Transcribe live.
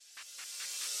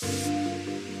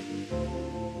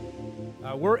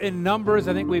We're in Numbers.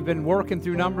 I think we've been working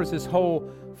through Numbers this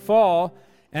whole fall,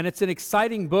 and it's an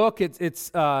exciting book.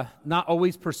 It's not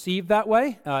always perceived that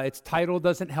way. Its title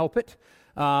doesn't help it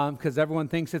because everyone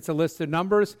thinks it's a list of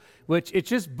numbers, which it's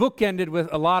just bookended with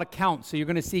a lot of counts. So you're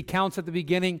going to see counts at the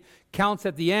beginning, counts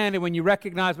at the end, and when you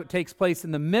recognize what takes place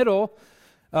in the middle,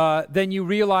 then you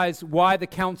realize why the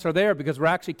counts are there, because we're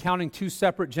actually counting two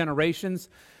separate generations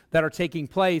that are taking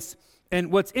place.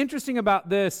 And what's interesting about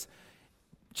this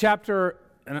chapter,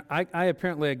 and I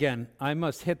apparently, again, I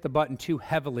must hit the button too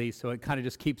heavily, so it kind of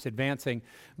just keeps advancing.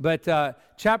 But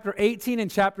chapter 18 and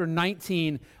chapter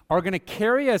 19 are going to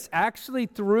carry us actually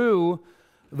through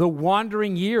the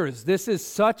wandering years. This is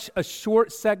such a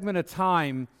short segment of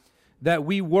time that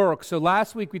we work. So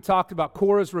last week we talked about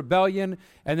Korah's rebellion,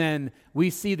 and then we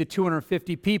see the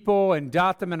 250 people, and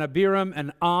Dathan and Abiram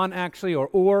and On, actually,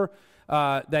 or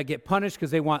that get punished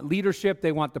because they want leadership,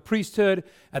 they want the priesthood.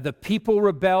 The people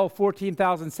rebel,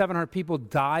 14,700 people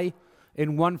die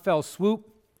in one fell swoop.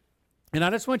 And I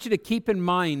just want you to keep in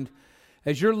mind,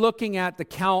 as you're looking at the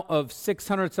count of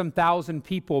 600-some thousand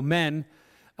people, men,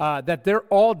 that they're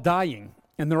all dying.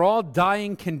 And they're all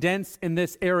dying condensed in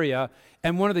this area.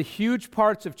 And one of the huge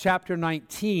parts of chapter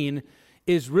 19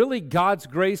 is really God's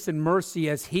grace and mercy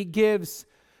as he gives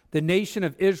the nation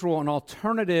of Israel an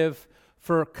alternative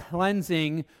for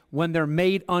cleansing when they're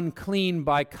made unclean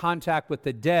by contact with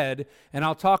the dead. And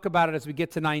I'll talk about it as we get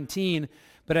to 19.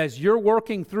 But as you're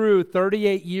working through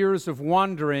 38 years of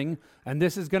wandering, and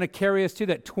this is going to carry us to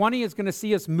that, 20 is going to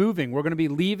see us moving. We're going to be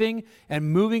leaving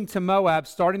and moving to Moab,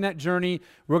 starting that journey.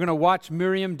 We're going to watch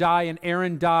Miriam die and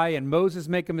Aaron die and Moses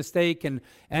make a mistake and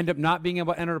end up not being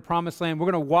able to enter the promised land.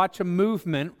 We're going to watch a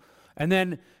movement. And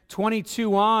then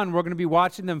 22 on, we're going to be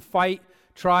watching them fight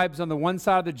tribes on the one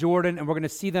side of the Jordan, and we're going to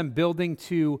see them building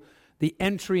to the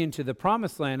entry into the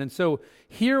promised land. And so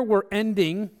here we're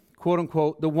ending, quote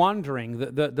unquote, the wandering,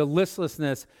 the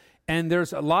listlessness, and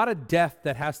there's a lot of death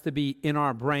that has to be in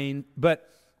our brain. But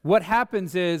what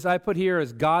happens is, I put here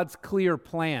as God's clear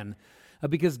plan,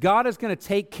 because God is going to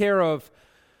take care of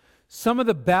some of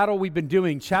the battle we've been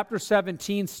doing. Chapter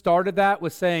 17 started that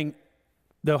with saying,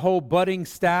 the whole budding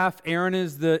staff, Aaron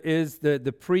is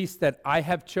the priest that I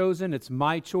have chosen. It's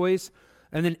my choice.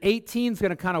 And then 18 is going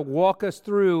to kind of walk us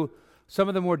through some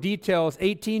of the more details.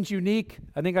 18 is unique.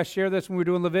 I think I shared this when we were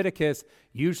doing Leviticus.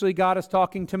 Usually God is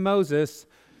talking to Moses.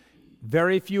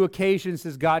 Very few occasions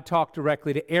does God talk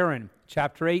directly to Aaron.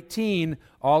 Chapter 18,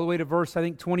 all the way to verse, I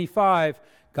think, 25,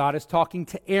 God is talking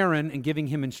to Aaron and giving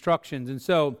him instructions. And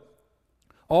so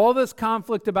all this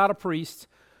conflict about a priest,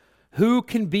 who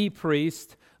can be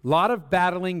priest, a lot of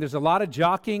battling, there's a lot of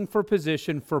jockeying for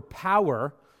position, for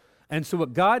power. And so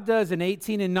what God does in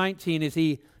 18 and 19 is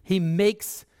he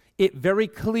makes it very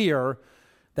clear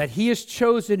that he has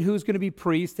chosen who's going to be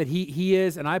priest, that he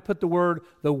is, and I put the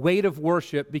weight of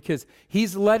worship, because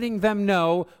he's letting them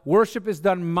know worship is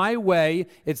done my way.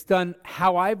 It's done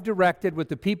how I've directed with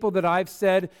the people that I've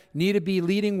said need to be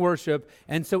leading worship.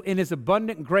 And so in his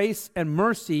abundant grace and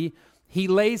mercy, he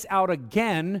lays out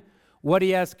again what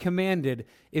he has commanded.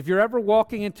 If you're ever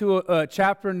walking into a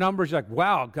chapter in Numbers, you're like,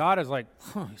 wow, God is like,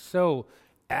 he's so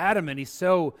adamant, he's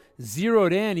so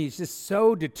zeroed in, he's just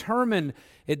so determined.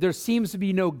 There seems to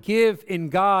be no give in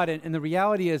God, and the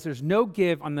reality is there's no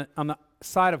give on the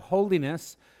side of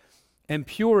holiness and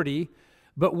purity.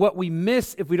 But what we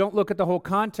miss if we don't look at the whole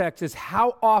context is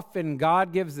how often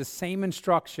God gives the same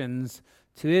instructions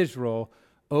to Israel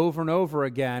over and over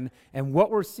again. And what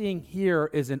we're seeing here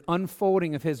is an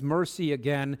unfolding of his mercy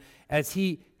again as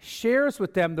he shares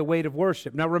with them the weight of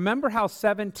worship. Now remember how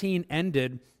 17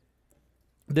 ended.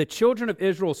 The children of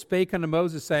Israel spake unto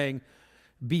Moses, saying,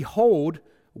 behold,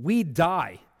 we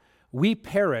die, we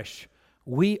perish,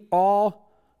 we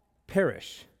all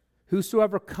perish.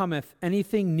 Whosoever cometh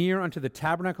anything near unto the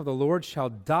tabernacle of the Lord shall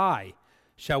die.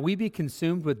 Shall we be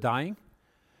consumed with dying?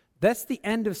 That's the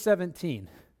end of 17.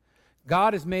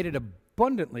 God has made it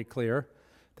abundantly clear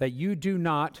that you do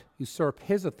not usurp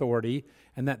his authority,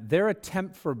 and that their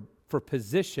attempt for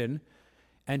position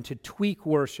and to tweak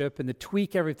worship and to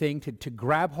tweak everything, to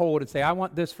grab hold and say, I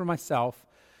want this for myself,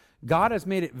 God has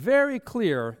made it very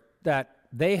clear that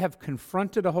they have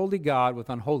confronted a holy God with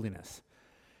unholiness.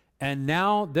 And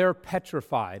now they're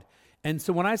petrified. And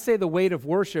so when I say the weight of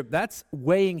worship, that's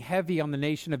weighing heavy on the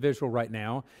nation of Israel right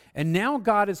now. And now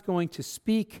God is going to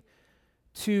speak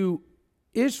to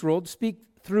Israel, to speak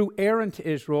through Aaron to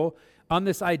Israel on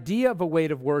this idea of a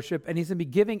weight of worship, and he's going to be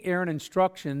giving Aaron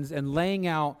instructions and laying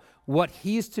out what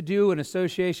he's to do in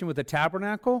association with the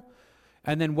tabernacle,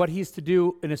 and then what he's to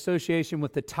do in association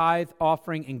with the tithe,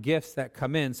 offering, and gifts that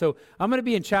come in. So I'm going to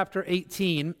be in chapter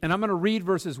 18, and I'm going to read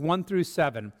verses 1 through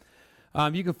 7.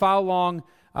 You can follow along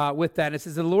with that. It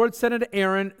says, "The Lord said unto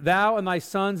Aaron, Thou and thy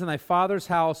sons and thy father's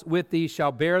house with thee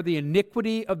shall bear the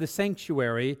iniquity of the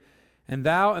sanctuary, and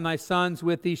thou and thy sons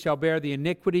with thee shall bear the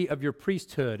iniquity of your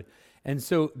priesthood." And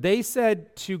so they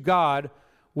said to God,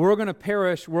 we're going to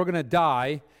perish, we're going to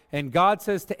die. And God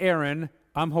says to Aaron,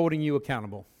 I'm holding you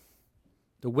accountable.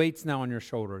 The weight's now on your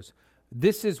shoulders.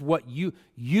 This is what you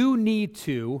need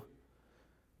to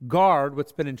guard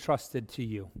what's been entrusted to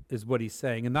you, is what he's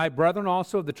saying. "And thy brethren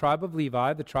also of the tribe of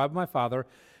Levi, the tribe of my father,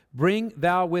 bring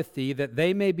thou with thee, that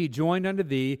they may be joined unto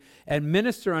thee, and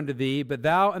minister unto thee, but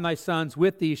thou and thy sons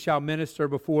with thee shall minister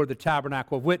before the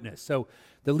tabernacle of witness." So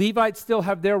the Levites still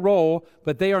have their role,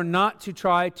 but they are not to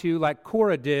try to, like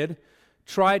Korah did,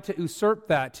 try to usurp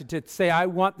that, to say, I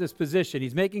want this position.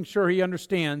 He's making sure he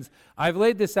understands, I've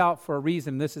laid this out for a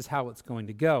reason. This is how it's going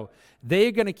to go. They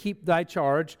are going to keep thy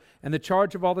charge, and the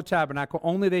charge of all the tabernacle.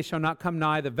 Only they shall not come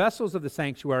nigh the vessels of the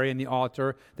sanctuary and the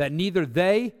altar, that neither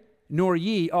they nor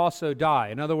ye also die.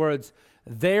 In other words,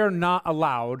 they're not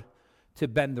allowed to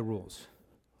bend the rules.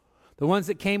 The ones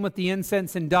that came with the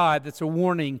incense and died, that's a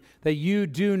warning that you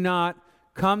do not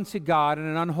come to God in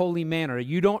an unholy manner.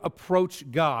 You don't approach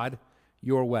God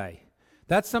your way.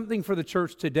 That's something for the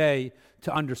church today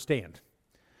to understand.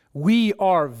 We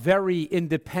are very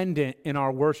independent in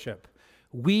our worship.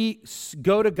 We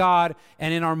go to God,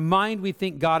 and in our mind we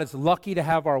think God is lucky to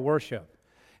have our worship.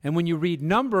 And when you read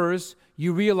Numbers,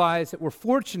 you realize that we're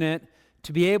fortunate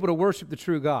to be able to worship the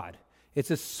true God.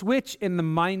 It's a switch in the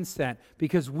mindset,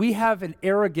 because we have an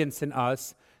arrogance in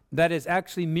us that is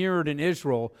actually mirrored in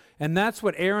Israel. And that's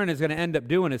what Aaron is going to end up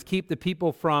doing, is keep the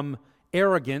people from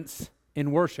arrogance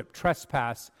in worship,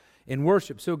 trespass in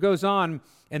worship. So it goes on,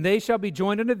 "And they shall be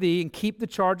joined unto thee, and keep the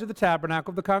charge of the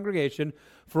tabernacle of the congregation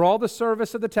for all the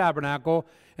service of the tabernacle,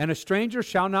 and a stranger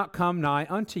shall not come nigh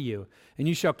unto you. And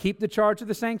you shall keep the charge of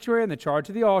the sanctuary and the charge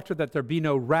of the altar, that there be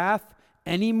no wrath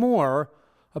any more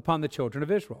upon the children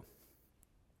of Israel."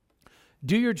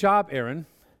 Do your job, Aaron,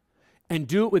 and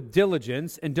do it with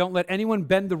diligence, and don't let anyone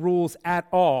bend the rules at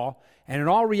all. And in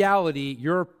all reality,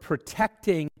 you're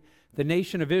protecting the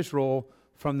nation of Israel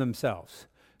from themselves.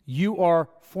 You are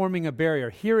forming a barrier.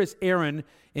 Here is Aaron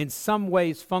in some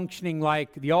ways functioning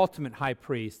like the ultimate high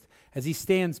priest as he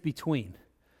stands between.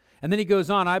 And then he goes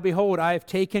on, "I behold, I have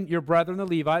taken your brethren the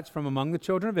Levites from among the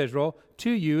children of Israel to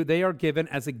you. They are given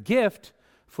as a gift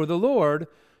for the Lord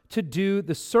to do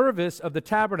the service of the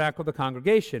tabernacle of the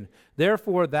congregation.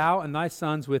 Therefore thou and thy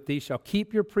sons with thee shall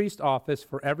keep your priest office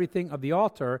for everything of the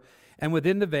altar and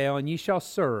within the veil, and ye shall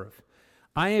serve.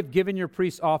 I have given your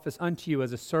priest's office unto you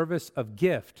as a service of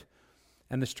gift,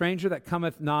 and the stranger that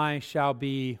cometh nigh shall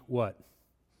be" what?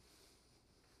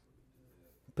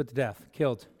 Put to death,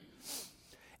 killed.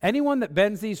 Anyone that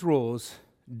bends these rules,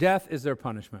 death is their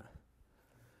punishment.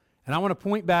 And I want to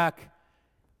point back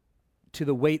to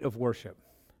the weight of worship.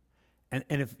 And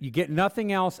if you get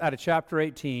nothing else out of chapter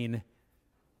 18,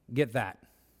 get that.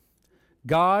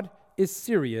 God is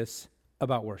serious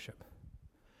about worship.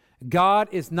 God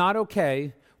is not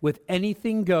okay with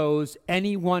anything goes,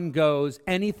 anyone goes,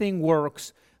 anything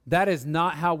works. That is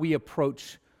not how we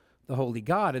approach the holy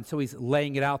God. And so he's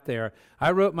laying it out there.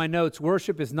 I wrote my notes,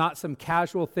 worship is not some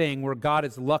casual thing where God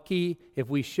is lucky if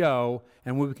we show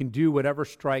and we can do whatever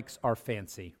strikes our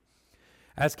fancy.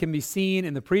 As can be seen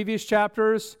in the previous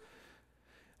chapters,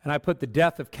 and I put the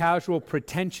death of casual,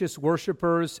 pretentious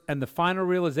worshipers and the final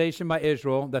realization by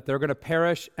Israel that they're going to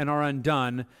perish and are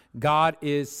undone. God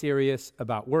is serious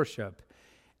about worship.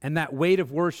 And that weight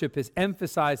of worship is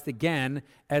emphasized again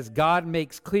as God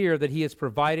makes clear that he has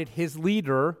provided his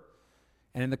leader,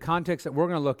 and in the context that we're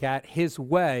going to look at, his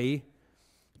way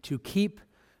to keep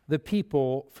the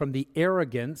people from the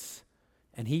arrogance,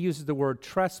 and he uses the word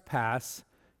trespass,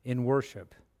 in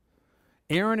worship.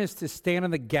 Aaron is to stand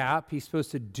in the gap. He's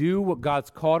supposed to do what God's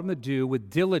called him to do with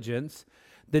diligence.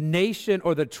 The nation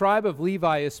or the tribe of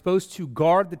Levi is supposed to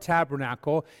guard the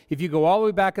tabernacle. If you go all the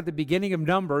way back at the beginning of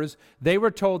Numbers, they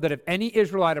were told that if any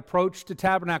Israelite approached the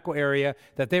tabernacle area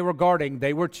that they were guarding,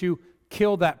 they were to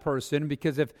kill that person,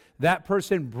 because if that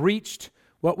person breached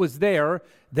what was there,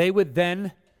 they would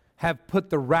then have put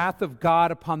the wrath of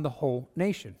God upon the whole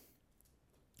nation.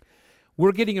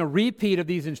 We're getting a repeat of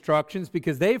these instructions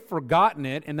because they've forgotten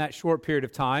it in that short period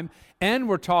of time, and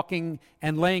we're talking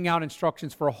and laying out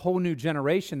instructions for a whole new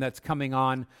generation that's coming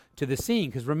on to the scene.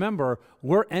 Because remember,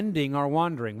 we're ending our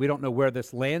wandering. We don't know where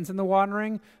this lands in the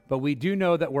wandering, but we do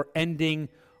know that we're ending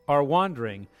our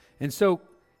wandering. And so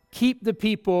keep the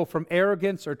people from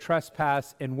arrogance or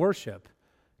trespass in worship.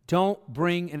 Don't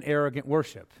bring an arrogant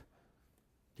worship. Do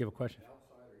you have a question?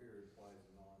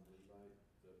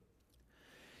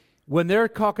 When they're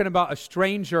talking about a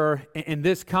stranger in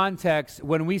this context,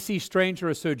 when we see stranger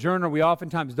or sojourner, we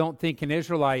oftentimes don't think an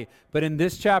Israelite. But in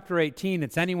this chapter 18,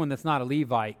 it's anyone that's not a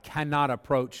Levite cannot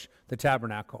approach the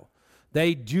tabernacle.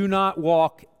 They do not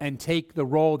walk and take the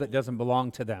role that doesn't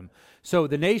belong to them. So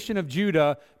the nation of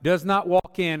Judah does not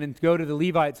walk in and go to the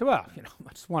Levites. So,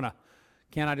 well,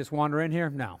 can't I just wander in here?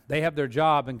 No. They have their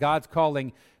job, and God's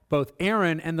calling both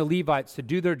Aaron and the Levites to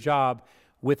do their job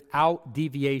without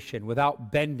deviation,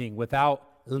 without bending, without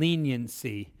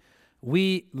leniency.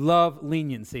 We love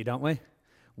leniency, don't we?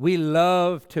 We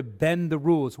love to bend the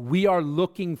rules. We are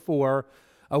looking for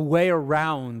a way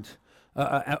around,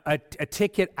 a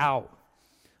ticket out.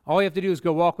 All you have to do is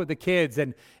go walk with the kids,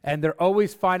 and they're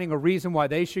always finding a reason why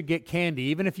they should get candy.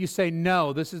 Even if you say,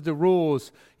 no, this is the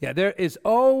rules. Yeah, there is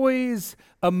always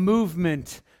a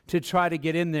movement to try to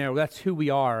get in there. That's who we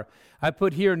are. I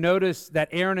put here, notice that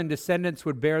Aaron and descendants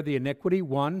would bear the iniquity,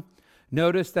 1.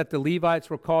 Notice that the Levites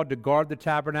were called to guard the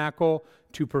tabernacle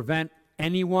to prevent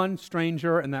anyone,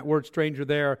 stranger, and that word stranger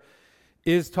there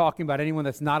is talking about anyone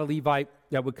that's not a Levite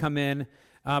that would come in.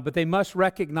 But they must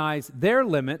recognize their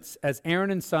limits as Aaron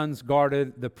and sons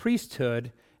guarded the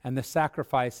priesthood and the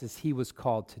sacrifices he was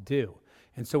called to do.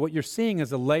 And so what you're seeing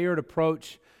is a layered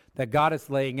approach that God is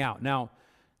laying out. Now,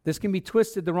 this can be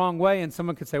twisted the wrong way, and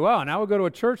someone could say, well, now we'll go to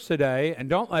a church today, and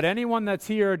don't let anyone that's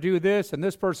here do this, and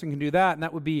this person can do that, and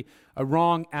that would be a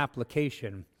wrong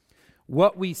application.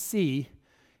 What we see,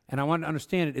 and I want to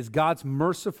understand it, is God's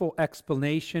merciful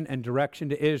explanation and direction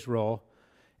to Israel,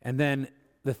 and then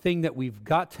the thing that we've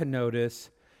got to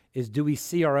notice is, do we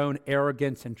see our own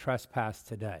arrogance and trespass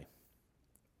today?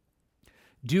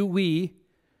 Do we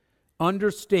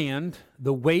understand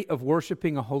the weight of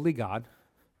worshiping a holy God?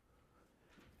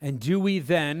 And do we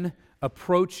then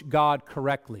approach God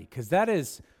correctly? Because that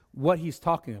is what he's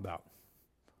talking about.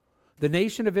 The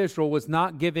nation of Israel was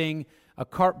not giving a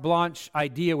carte blanche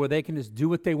idea where they can just do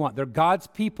what they want. They're God's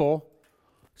people,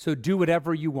 so do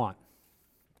whatever you want.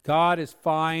 God is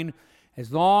fine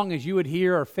as long as you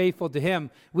adhere or are faithful to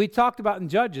him. We talked about in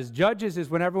Judges. Judges is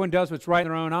when everyone does what's right in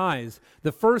their own eyes.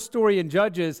 The first story in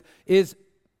Judges is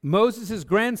Moses'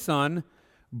 grandson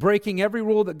breaking every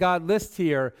rule that God lists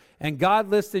here, and God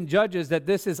lists in Judges that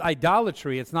this is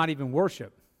idolatry. It's not even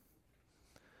worship.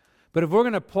 But if we're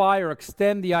going to apply or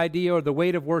extend the idea or the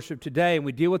weight of worship today, and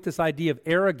we deal with this idea of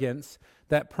arrogance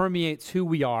that permeates who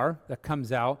we are, that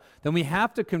comes out, then we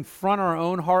have to confront our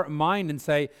own heart and mind and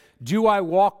say, do I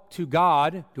walk to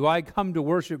God? Do I come to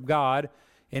worship God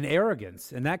in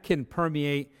arrogance? And that can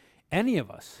permeate any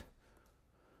of us.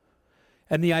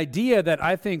 And the idea that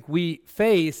I think we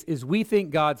face is we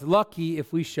think God's lucky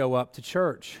if we show up to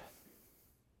church.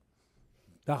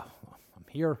 Oh, I'm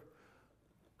here.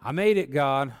 I made it,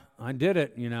 God. I did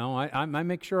it, I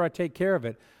make sure I take care of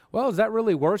it. Well, is that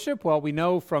really worship? Well, we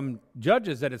know from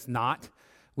Judges that it's not.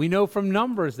 We know from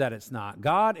Numbers that it's not.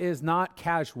 God is not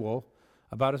casual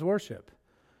about his worship.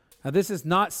 Now, this is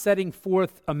not setting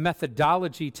forth a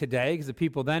methodology today, because the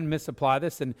people then misapply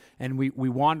this and we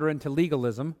wander into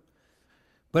legalism.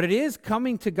 But it is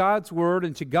coming to God's word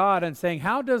and to God and saying,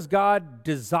 how does God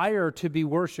desire to be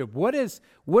worshiped? What is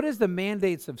the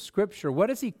mandates of Scripture? What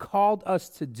has he called us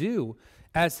to do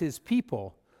as his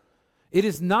people? It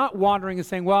is not wandering and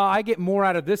saying, well, I get more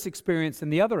out of this experience than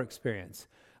the other experience.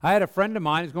 I had a friend of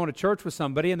mine who's going to church with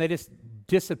somebody, and they just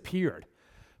disappeared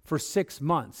for 6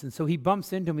 months. And so he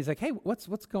bumps into him. He's like, hey,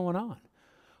 what's going on?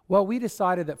 Well, we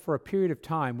decided that for a period of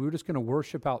time, we were just going to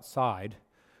worship outside,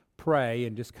 pray,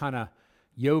 and just kind of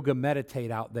yoga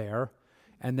meditate out there,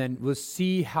 and then we'll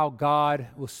see how God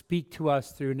will speak to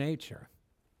us through nature.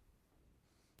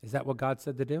 Is that what God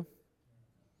said to do?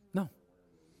 No.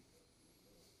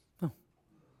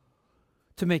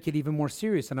 To make it even more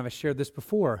serious, and I've shared this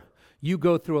before, you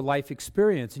go through a life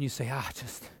experience and you say,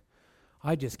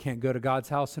 I just can't go to God's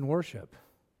house and worship.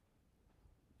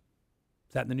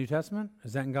 Is that in the New Testament?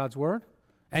 Is that in God's Word?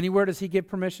 Anywhere does he give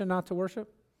permission not to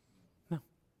worship? No.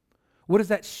 What does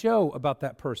that show about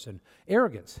that person?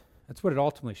 Arrogance. That's what it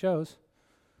ultimately shows.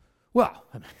 Well,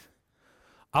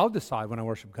 I'll decide when I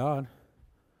worship God.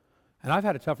 And I've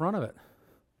had a tough run of it.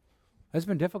 It's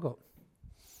been difficult.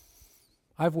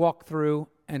 I've walked through,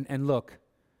 and look,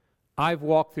 I've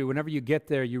walked through, whenever you get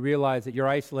there, you realize that you're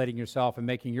isolating yourself and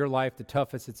making your life the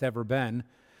toughest it's ever been.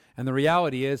 And the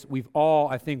reality is, we've all,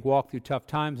 I think, walked through tough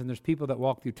times, and there's people that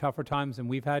walk through tougher times than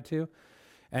we've had to.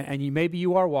 And maybe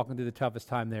you are walking through the toughest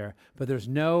time there, but there's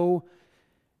no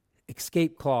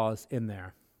escape clause in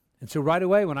there. And so right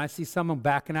away, when I see someone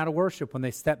backing out of worship, when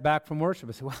they step back from worship,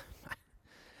 I say, well,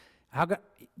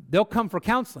 They'll come for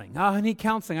counseling. Oh, I need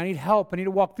counseling. I need help. I need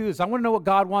to walk through this. I want to know what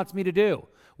God wants me to do.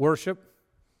 Worship.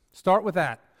 Start with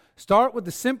that. Start with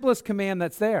the simplest command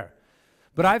that's there.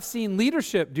 But I've seen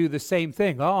leadership do the same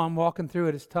thing. Oh, I'm walking through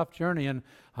it. It's a tough journey, and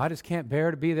I just can't bear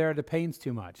to be there. The pain's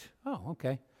too much. Oh,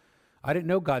 okay. I didn't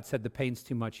know God said the pain's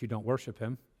too much. You don't worship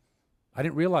him. I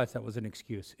didn't realize that was an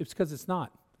excuse. It's because it's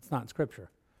not. It's not in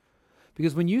Scripture.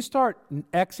 Because when you start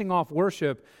Xing off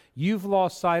worship, you've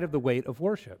lost sight of the weight of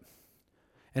worship.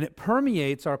 And it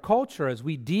permeates our culture as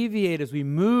we deviate, as we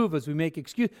move, as we make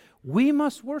excuses. We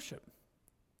must worship.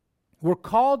 We're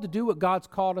called to do what God's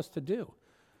called us to do.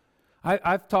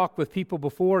 I've talked with people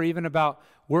before, even about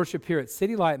worship here at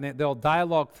City Light, and they'll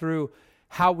dialogue through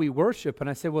how we worship. And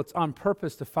I say, well, it's on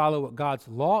purpose to follow what God's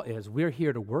law is. We're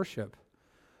here to worship.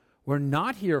 We're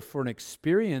not here for an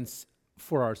experience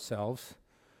for ourselves.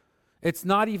 It's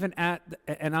not even and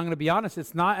I'm going to be honest,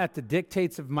 it's not at the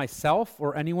dictates of myself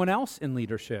or anyone else in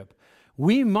leadership.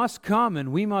 We must come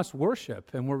and we must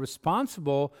worship, and we're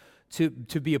responsible to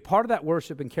be a part of that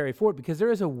worship and carry forward, because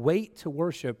there is a weight to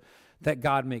worship that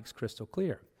God makes crystal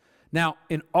clear. Now,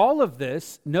 in all of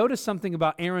this, notice something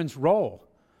about Aaron's role.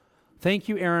 Thank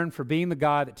you, Aaron, for being the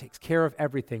God that takes care of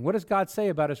everything. What does God say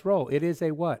about his role? It is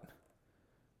a what?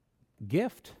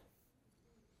 Gift.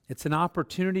 It's an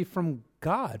opportunity from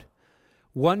God.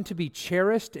 One to be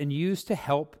cherished and used to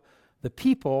help the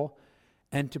people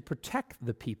and to protect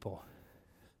the people.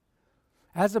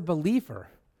 As a believer,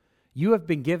 you have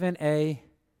been given a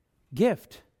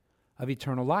gift of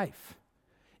eternal life.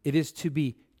 It is to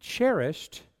be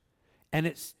cherished, and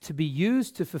it's to be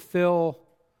used to fulfill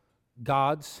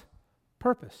God's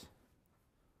purpose.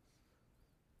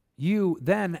 You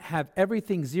then have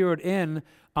everything zeroed in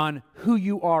on who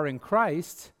you are in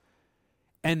Christ,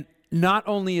 and not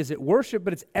only is it worship,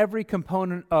 but it's every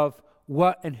component of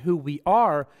what and who we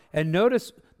are. And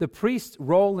notice the priest's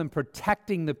role in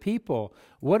protecting the people.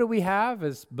 What do we have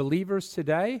as believers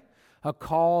today? A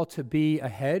call to be a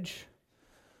hedge,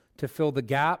 to fill the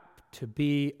gap, to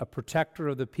be a protector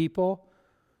of the people.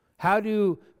 How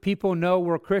do people know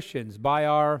we're Christians? By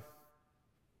our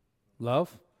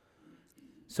love.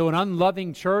 So an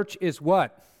unloving church is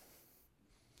what?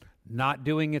 Not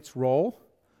doing its role,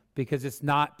 because it's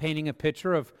not painting a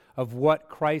picture of what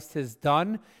Christ has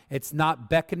done. It's not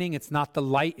beckoning. It's not the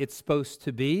light it's supposed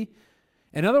to be.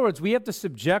 In other words, we have to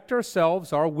subject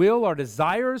ourselves, our will, our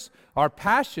desires, our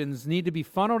passions need to be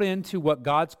funneled into what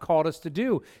God's called us to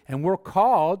do. And we're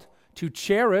called to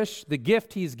cherish the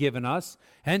gift he's given us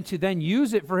and to then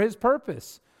use it for his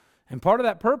purpose. And part of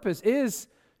that purpose is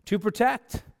to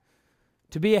protect,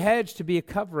 to be a hedge, to be a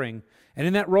covering. And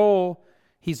in that role,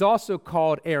 he's also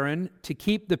called Aaron to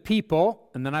keep the people,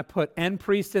 and then I put and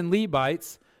priests and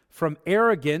Levites, from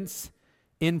arrogance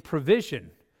in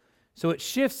provision. So it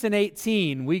shifts in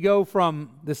 18. We go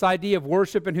from this idea of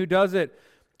worship and who does it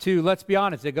to, let's be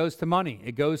honest, it goes to money.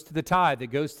 It goes to the tithe. It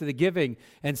goes to the giving.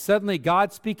 And suddenly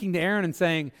God's speaking to Aaron and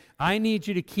saying, I need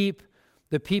you to keep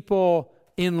the people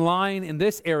in line in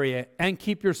this area and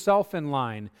keep yourself in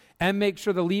line and make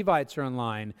sure the Levites are in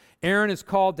line. Aaron is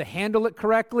called to handle it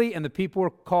correctly, and the people are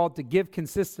called to give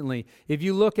consistently. If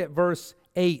you look at verse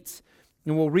 8,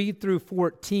 and we'll read through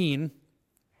 14,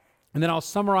 and then I'll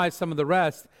summarize some of the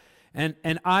rest.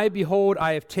 And I, behold,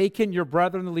 I have taken your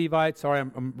brethren the Levites. Sorry,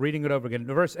 I'm reading it over again.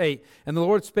 Verse 8, and the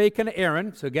Lord spake unto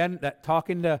Aaron. So again, that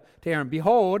talking to Aaron.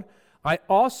 Behold, I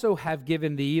also have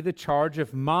given thee the charge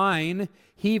of mine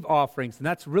heave offerings. And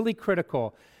that's really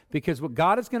critical, because what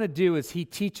God is going to do is he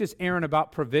teaches Aaron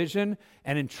about provision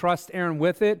and entrusts Aaron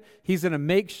with it. He's going to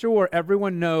make sure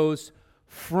everyone knows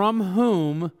from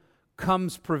whom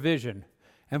comes provision.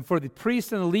 And for the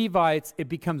priests and the Levites, it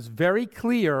becomes very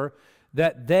clear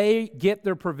that they get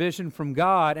their provision from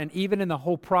God, and even in the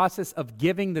whole process of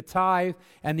giving the tithe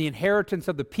and the inheritance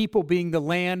of the people being the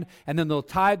land, and then they'll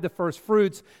tithe the first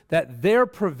fruits, that their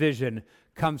provision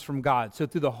comes from God. So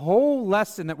through the whole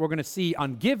lesson that we're going to see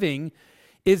on giving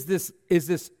is this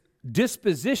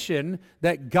disposition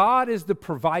that God is the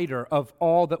provider of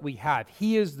all that we have.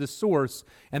 He is the source,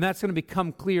 and that's going to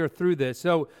become clear through this.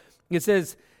 So it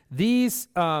says, these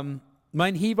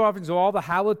mine heave offerings of all the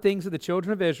hallowed things of the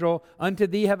children of Israel, unto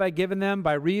thee have I given them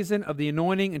by reason of the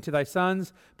anointing, and to thy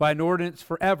sons by an ordinance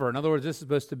forever. In other words, this is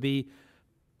supposed to be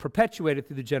perpetuated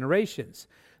through the generations.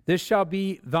 This shall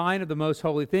be thine of the most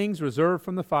holy things, reserved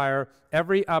from the fire,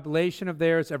 every oblation of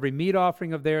theirs, every meat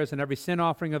offering of theirs, and every sin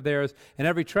offering of theirs, and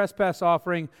every trespass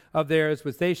offering of theirs,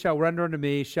 which they shall render unto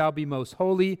me, shall be most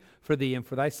holy for thee and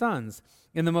for thy sons.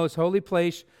 In the most holy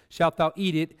place shalt thou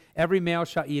eat it, every male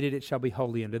shall eat it, it shall be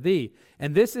holy unto thee.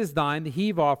 And this is thine, the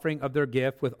heave offering of their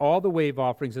gift, with all the wave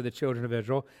offerings of the children of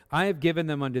Israel. I have given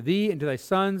them unto thee, and to thy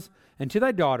sons, and to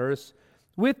thy daughters,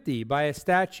 with thee by a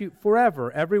statute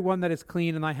forever. Every one that is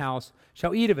clean in thy house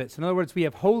shall eat of it. So in other words, we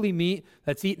have holy meat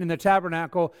that's eaten in the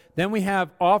tabernacle. Then we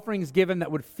have offerings given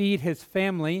that would feed his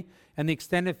family and the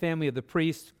extended family of the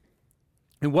priest.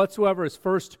 And whatsoever is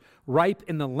first ripe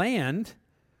in the land,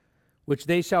 which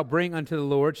they shall bring unto the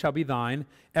Lord, shall be thine.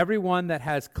 Every one that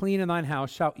has clean in thine house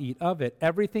shall eat of it.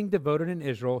 Everything devoted in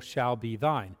Israel shall be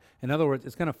thine. In other words,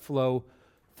 it's going to flow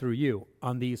through you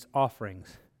on these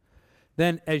offerings.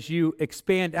 Then as you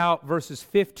expand out verses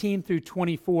 15 through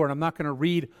 24, and I'm not going to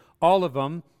read all of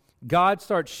them, God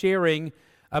starts sharing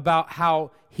about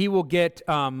how he will get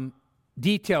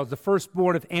details, the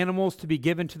firstborn of animals to be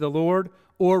given to the Lord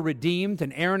or redeemed,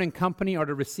 and Aaron and company are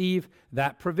to receive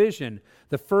that provision.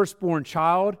 The firstborn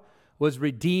child was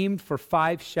redeemed for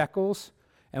 5 shekels,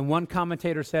 and one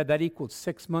commentator said that equaled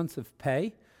 6 months of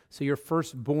pay. So your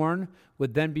firstborn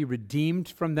would then be redeemed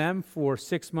from them for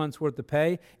 6 months' worth of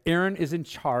pay. Aaron is in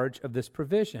charge of this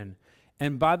provision.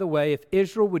 And by the way, if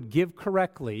Israel would give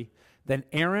correctly, then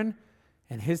Aaron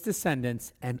and his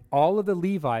descendants and all of the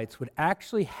Levites would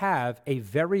actually have a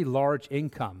very large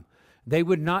income. They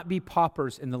would not be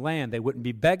paupers in the land. They wouldn't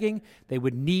be begging. They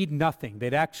would need nothing.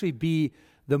 They'd actually be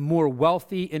the more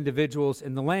wealthy individuals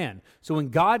in the land. So when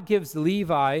God gives the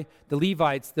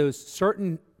Levites, those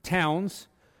certain towns,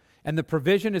 and the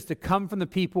provision is to come from the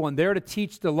people, and they're to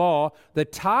teach the law. The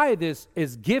tithe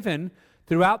is given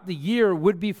throughout the year,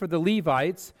 would be for the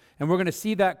Levites, and we're going to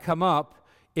see that come up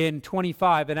in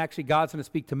 25, and actually God's going to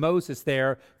speak to Moses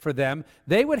there for them.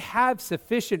 They would have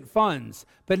sufficient funds,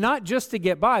 but not just to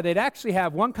get by. They'd actually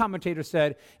have, one commentator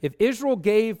said, if Israel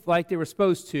gave like they were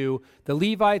supposed to, the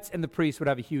Levites and the priests would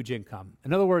have a huge income.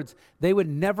 In other words, they would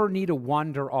never need to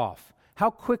wander off. How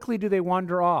quickly do they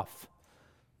wander off?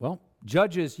 Well,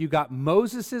 Judges, you got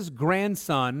Moses'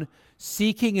 grandson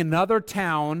seeking another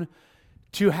town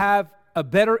to have a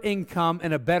better income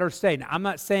and a better stay. Now, I'm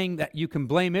not saying that you can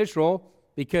blame Israel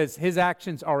because his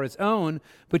actions are his own,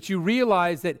 but you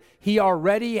realize that he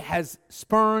already has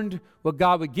spurned what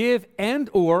God would give, and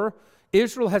or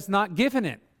Israel has not given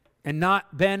it and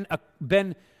not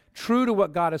been true to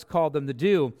what God has called them to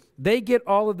do. They get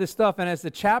all of this stuff, and as the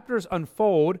chapters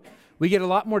unfold, we get a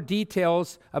lot more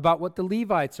details about what the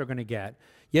Levites are going to get.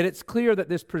 Yet it's clear that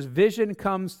this provision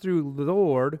comes through the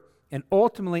Lord, and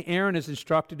ultimately Aaron is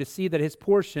instructed to see that his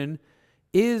portion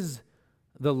is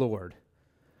the Lord.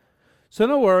 So in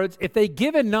other words, if they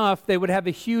give enough, they would have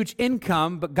a huge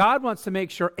income, but God wants to make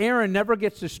sure Aaron never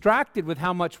gets distracted with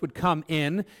how much would come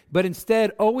in, but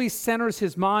instead always centers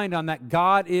his mind on that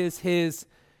God is his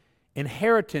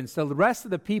inheritance. So the rest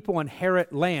of the people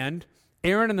inherit land.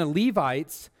 Aaron and the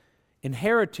Levites'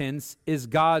 inheritance is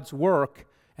God's work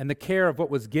and the care of what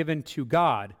was given to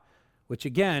God, which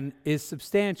again is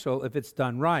substantial if it's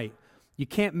done right. You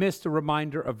can't miss the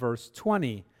reminder of verse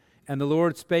 20. And the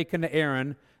Lord spake unto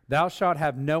Aaron, thou shalt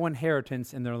have no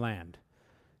inheritance in their land,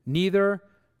 neither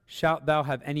shalt thou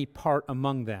have any part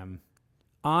among them.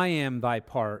 I am thy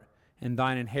part and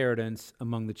thine inheritance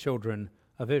among the children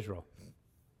of Israel.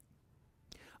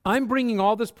 I'm bringing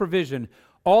all this provision,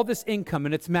 all this income,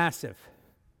 and it's massive.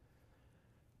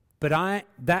 But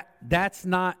that's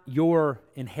not your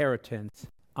inheritance.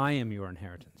 I am your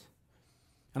inheritance.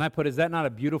 And I put, is that not a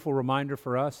beautiful reminder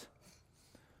for us?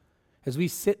 As we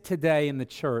sit today in the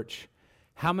church,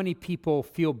 how many people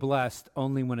feel blessed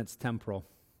only when it's temporal?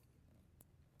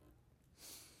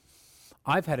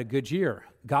 I've had a good year.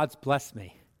 God's blessed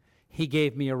me. He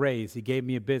gave me a raise. He gave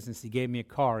me a business. He gave me a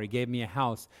car. He gave me a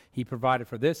house. He provided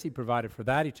for this. He provided for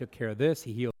that. He took care of this.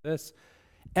 He healed this.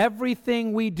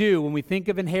 Everything we do when we think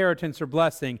of inheritance or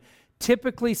blessing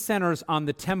typically centers on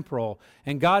the temporal.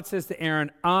 And God says to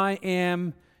Aaron, I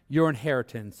am your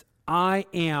inheritance. I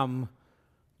am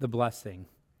the blessing.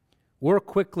 We're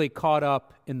quickly caught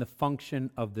up in the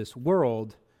function of this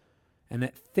world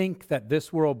and think that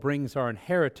this world brings our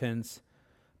inheritance,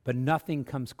 but nothing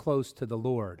comes close to the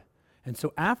Lord. And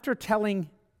so after telling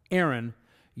Aaron,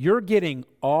 you're getting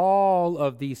all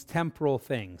of these temporal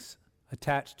things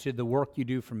attached to the work you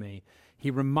do for me, he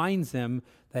reminds him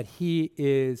that he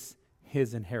is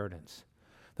his inheritance,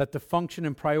 that the function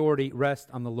and priority rest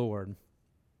on the Lord.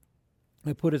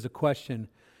 I put as a question,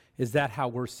 is that how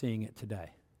we're seeing it today?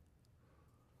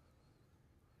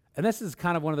 And this is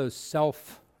kind of one of those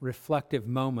self-reflective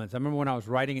moments. I remember when I was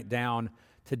writing it down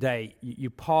today, you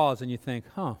pause and you think,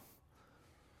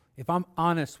 if I'm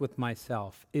honest with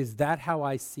myself, is that how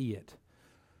I see it?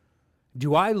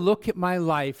 Do I look at my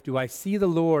life, do I see the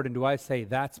Lord, and do I say,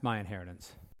 that's my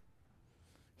inheritance?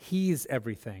 He's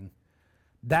everything.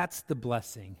 That's the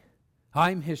blessing.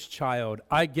 I'm his child.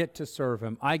 I get to serve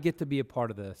him. I get to be a part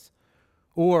of this.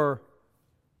 Or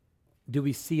do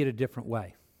we see it a different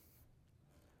way?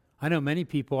 I know many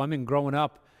people, growing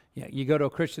up, you go to a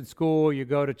Christian school, you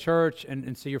go to church,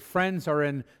 and so your friends are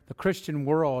in the Christian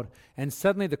world, and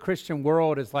suddenly the Christian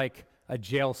world is like a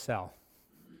jail cell.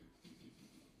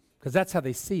 Because that's how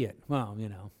they see it. Well,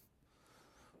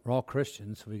 we're all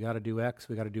Christians, so we got to do X,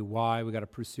 we got to do Y, we got to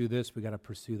pursue this, we got to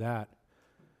pursue that.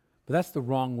 But that's the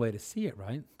wrong way to see it,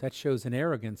 right? That shows an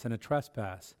arrogance and a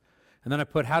trespass. And then I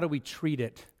put, how do we treat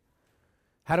it?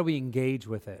 How do we engage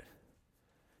with it?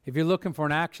 If you're looking for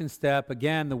an action step,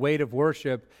 again, the weight of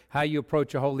worship, how you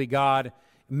approach a holy God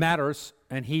matters,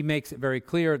 and he makes it very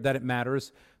clear that it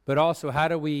matters. But also, how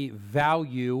do we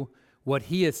value what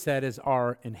he has said is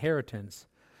our inheritance?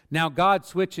 Now, God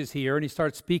switches here, and he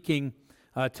starts speaking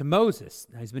to Moses.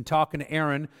 Now, he's been talking to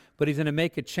Aaron, but he's going to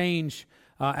make a change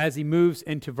as he moves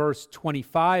into verse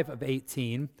 25 of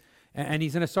 18. And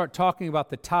he's going to start talking about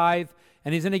the tithe,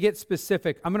 and he's going to get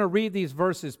specific. I'm going to read these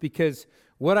verses because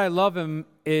what I love him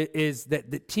is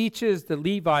that it teaches the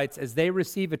Levites as they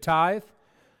receive a tithe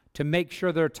to make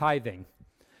sure they're tithing.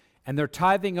 And they're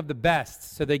tithing of the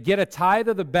best. So they get a tithe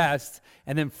of the best,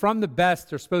 and then from the best,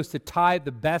 they're supposed to tithe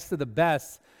the best of the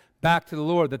best back to the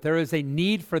Lord, that there is a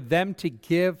need for them to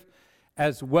give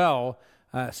as well.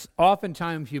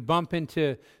 Oftentimes you bump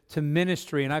into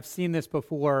ministry, and I've seen this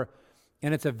before,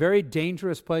 and it's a very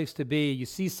dangerous place to be. You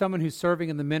see someone who's serving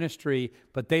in the ministry,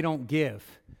 but they don't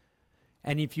give.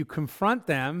 And if you confront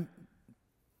them,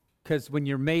 because when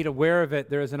you're made aware of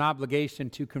it, there is an obligation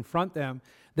to confront them,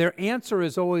 their answer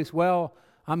is always, well,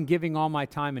 I'm giving all my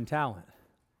time and talent.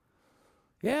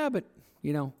 Yeah, but,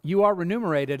 you are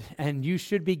remunerated, and you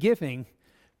should be giving.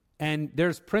 And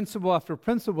there's principle after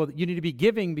principle that you need to be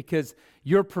giving because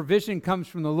your provision comes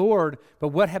from the Lord. But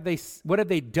what have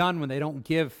they done when they don't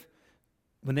give,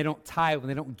 when they don't tithe, when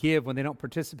they don't give, when they don't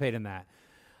participate in that?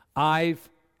 I've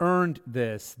earned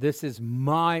this. This is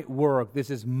my work.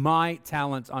 This is my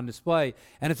talents on display.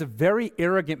 And it's a very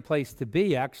arrogant place to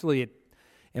be. Actually, it,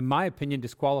 in my opinion,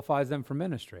 disqualifies them from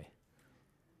ministry.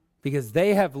 Because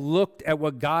they have looked at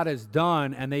what God has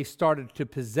done and they started to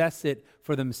possess it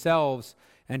for themselves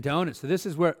and to own it. So this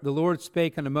is where the Lord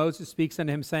spake unto Moses, speaks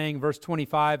unto him, saying, verse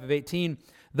 25 of 18,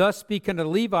 thus speak unto the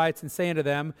Levites and say unto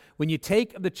them, when you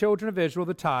take of the children of Israel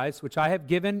the tithes, which I have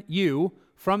given you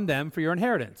from them for your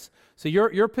inheritance. So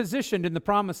you're positioned in the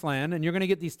promised land and you're going to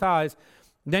get these tithes.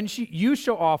 Then you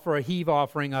shall offer a heave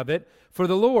offering of it for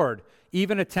the Lord,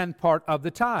 even a tenth part of the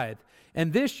tithe.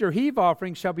 And this your heave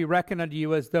offering shall be reckoned unto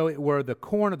you as though it were the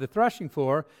corn of the threshing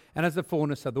floor and as the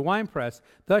fullness of the winepress.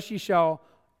 Thus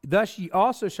ye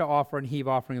also shall offer an heave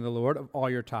offering of the Lord of all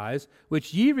your tithes,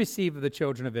 which ye receive of the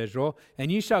children of Israel,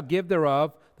 and ye shall give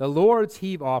thereof the Lord's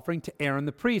heave offering to Aaron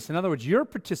the priest. In other words, you're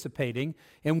participating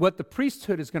in what the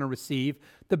priesthood is going to receive,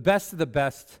 the best of the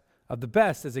best of the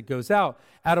best as it goes out.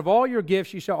 Out of all your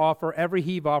gifts ye shall offer every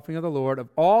heave offering of the Lord, of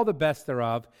all the best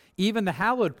thereof, even the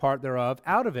hallowed part thereof,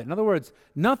 out of it. In other words,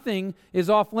 nothing is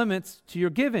off limits to your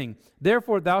giving.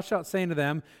 Therefore thou shalt say unto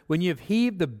them, when ye have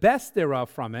heaved the best thereof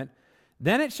from it,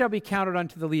 then it shall be counted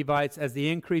unto the Levites as the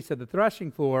increase of the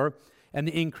threshing floor and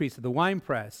the increase of the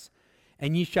winepress.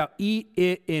 And ye shall eat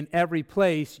it in every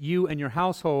place, you and your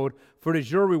household, for it is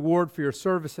your reward for your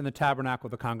service in the tabernacle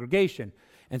of the congregation.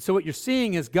 And so what you're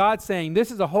seeing is God saying, this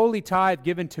is a holy tithe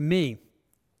given to me.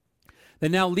 That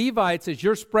now Levites, as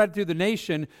you're spread through the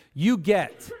nation, you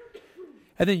get.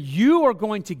 And then you are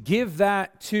going to give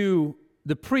that to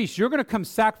the priest. You're going to come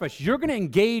sacrifice. You're going to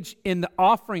engage in the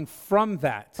offering from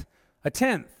that, a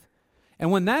tenth. And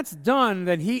when that's done,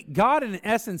 then God in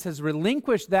essence has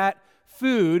relinquished that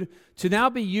food to now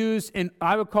be used in,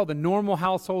 I would call, the normal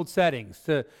household settings,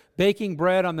 to baking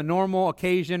bread on the normal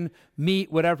occasion,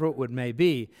 meat, whatever it may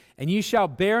be. And you shall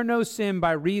bear no sin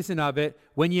by reason of it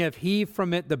when ye have heaved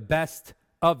from it the best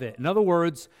of it. In other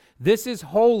words, this is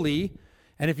holy.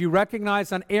 And if you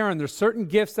recognize on Aaron, there's certain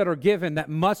gifts that are given that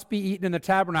must be eaten in the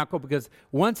tabernacle because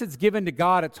once it's given to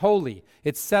God, it's holy.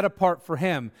 It's set apart for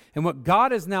him. And what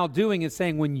God is now doing is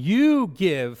saying, when you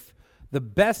give the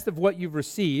best of what you've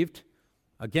received,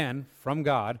 again, from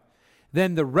God,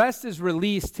 then the rest is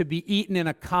released to be eaten in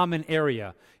a common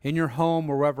area, in your home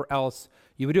or wherever else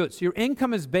you would do it. So your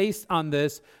income is based on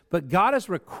this, but God is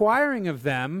requiring of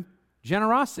them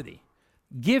generosity.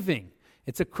 Giving.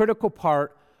 It's a critical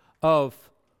part of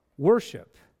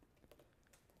worship.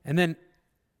 And then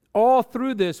all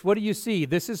through this, what do you see?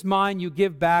 This is mine, you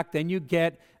give back, then you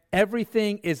get.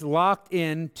 Everything is locked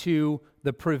into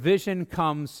the provision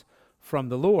comes from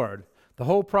the Lord. The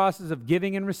whole process of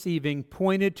giving and receiving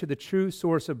pointed to the true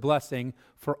source of blessing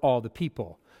for all the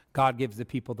people. God gives the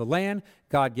people the land.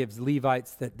 God gives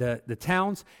Levites the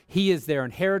towns. He is their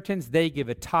inheritance. They give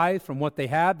a tithe from what they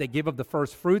have. They give of the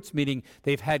first fruits, meaning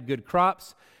they've had good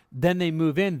crops. Then they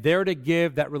move in. They're to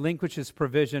give that relinquishes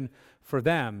provision for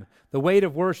them. The weight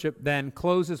of worship then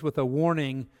closes with a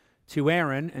warning to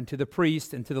Aaron and to the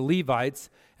priest and to the Levites,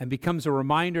 and becomes a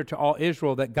reminder to all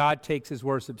Israel that God takes his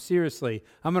worship seriously.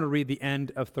 I'm going to read the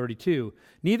end of 32.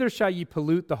 Neither shall ye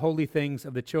pollute the holy things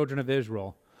of the children of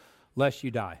Israel, lest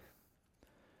you die.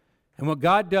 And what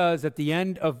God does at the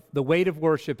end of the weight of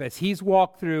worship, as he's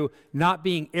walked through not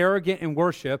being arrogant in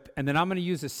worship, and then I'm going to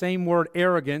use the same word,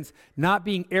 arrogance, not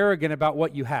being arrogant about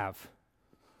what you have.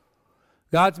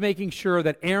 God's making sure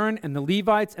that Aaron and the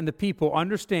Levites and the people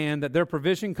understand that their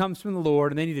provision comes from the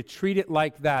Lord, and they need to treat it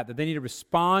like that they need to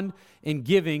respond in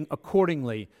giving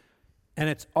accordingly. And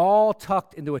it's all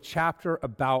tucked into a chapter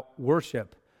about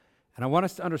worship. And I want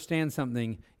us to understand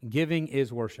something. Giving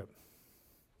is worship.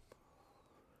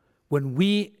 When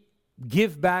we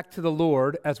give back to the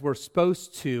Lord as we're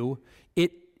supposed to,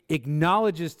 it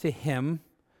acknowledges to him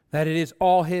that it is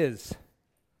all his.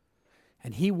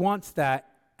 And he wants that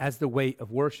as the weight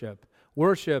of worship.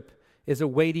 Worship is a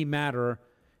weighty matter,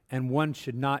 and one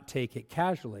should not take it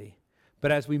casually.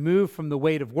 But as we move from the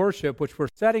weight of worship, which we're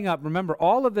setting up, remember,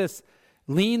 all of this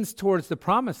leans towards the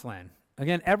promised land.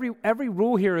 Again, every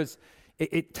rule here is,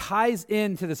 it ties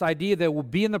into this idea that we'll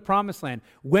be in the promised land.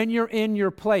 When you're in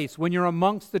your place, when you're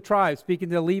amongst the tribes, speaking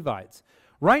to the Levites.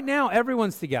 Right now,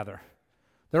 everyone's together.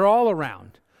 They're all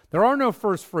around. There are no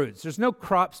first fruits. There's no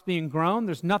crops being grown.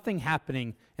 There's nothing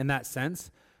happening in that sense.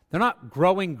 They're not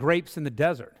growing grapes in the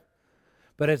desert.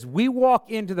 But as we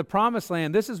walk into the promised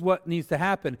land, this is what needs to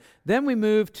happen. Then we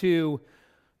move to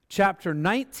chapter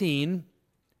 19,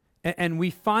 and we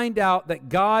find out that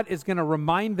God is going to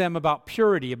remind them about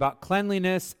purity, about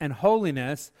cleanliness and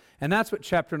holiness. And that's what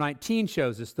chapter 19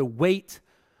 shows us, the weight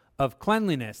of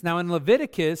cleanliness. Now in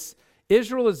Leviticus,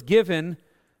 Israel is given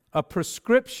a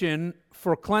prescription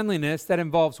for cleanliness that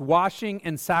involves washing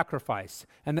and sacrifice.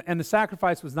 And the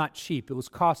sacrifice was not cheap, it was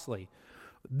costly.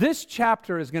 This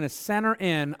chapter is going to center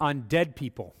in on dead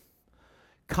people,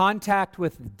 contact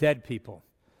with dead people.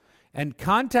 And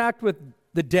contact with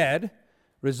the dead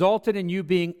resulted in you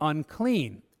being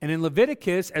unclean. And in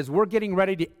Leviticus, as we're getting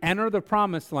ready to enter the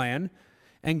promised land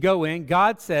and go in,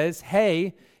 God says,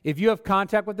 hey, if you have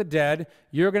contact with the dead,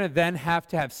 you're going to then have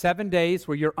to have 7 days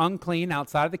where you're unclean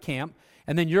outside of the camp.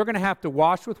 And then you're going to have to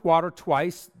wash with water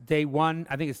twice, day 1,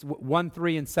 I think it's 1,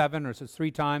 3, and 7, or so it's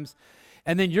 3 times.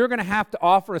 And then you're going to have to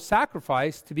offer a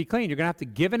sacrifice to be clean. You're going to have to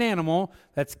give an animal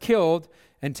that's killed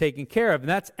and taken care of. And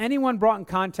that's anyone brought in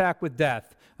contact with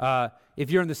death.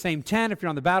 If you're in the same tent, if you're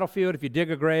on the battlefield, if you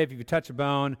dig a grave, if you touch a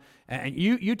bone, and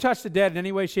you touch the dead in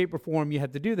any way, shape, or form, you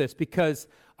have to do this because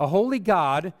a holy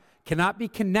God cannot be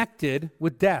connected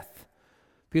with death.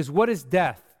 Because what is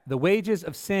death? The wages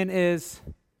of sin is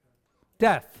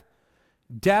death.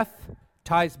 Death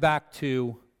ties back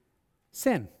to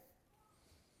sin.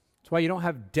 That's why you don't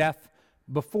have death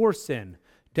before sin.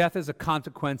 Death is a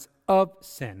consequence of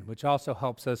sin, which also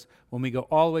helps us when we go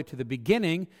all the way to the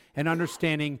beginning and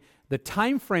understanding the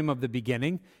time frame of the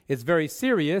beginning is very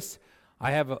serious.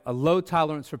 I have a low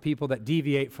tolerance for people that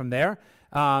deviate from there,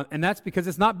 and that's because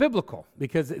it's not biblical,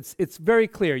 because it's very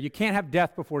clear. You can't have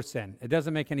death before sin. It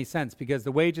doesn't make any sense because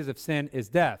the wages of sin is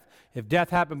death. If death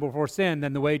happened before sin,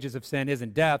 then the wages of sin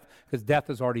isn't death because death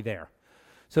is already there.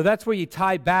 So that's where you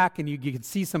tie back and you can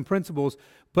see some principles.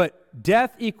 But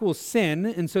death equals sin,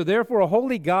 and so therefore a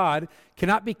holy God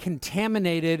cannot be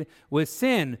contaminated with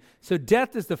sin. So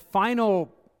death is the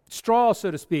final straw,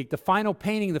 so to speak, the final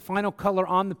painting, the final color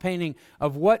on the painting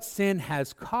of what sin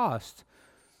has cost.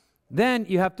 Then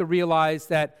you have to realize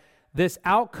that this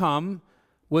outcome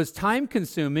was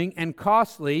time-consuming and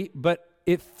costly, but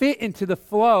it fit into the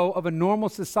flow of a normal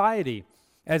society.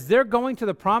 As they're going to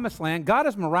the promised land, God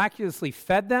has miraculously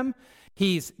fed them.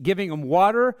 He's giving them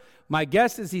water. My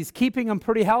guess is he's keeping them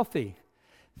pretty healthy.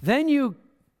 Then you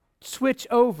switch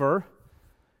over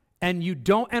and you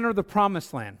don't enter the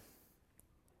promised land.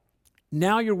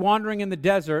 Now you're wandering in the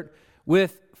desert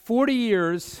with 40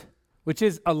 years, which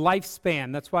is a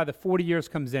lifespan. That's why the 40 years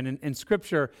comes in. In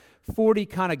Scripture, 40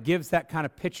 kind of gives that kind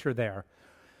of picture there.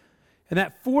 And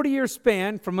that 40-year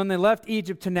span from when they left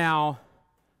Egypt to now,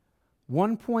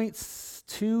 1.2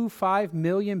 5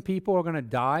 million people are going to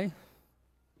die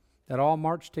that all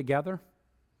march together.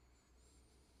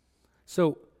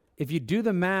 So if you do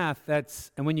the math,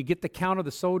 and when you get the count of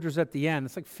the soldiers at the end,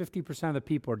 it's like 50% of the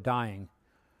people are dying.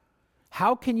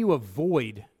 How can you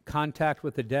avoid contact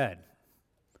with the dead?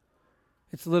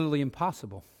 It's literally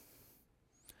impossible.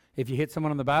 If you hit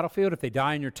someone on the battlefield, if they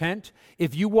die in your tent,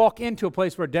 if you walk into a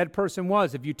place where a dead person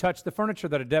was, if you touch the furniture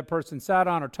that a dead person sat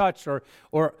on or touched,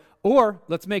 or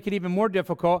let's make it even more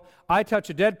difficult, I touch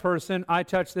a dead person, I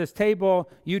touch this table,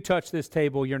 you touch this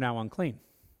table, you're now unclean.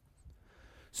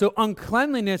 So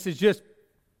uncleanliness is just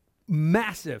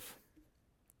massive.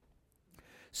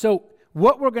 So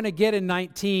what we're going to get in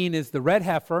 19 is the red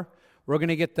heifer. We're going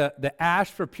to get the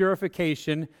ash for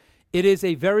purification. It is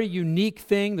a very unique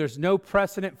thing. There's no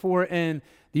precedent for it in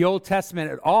the Old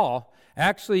Testament at all.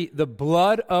 Actually, the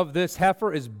blood of this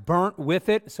heifer is burnt with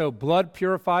it, so blood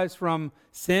purifies from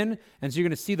sin, and so you're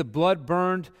going to see the blood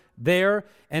burned there.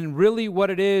 And really what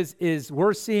it is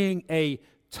we're seeing a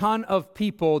ton of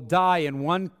people die in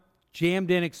one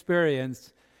jammed-in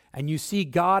experience, and you see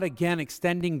God again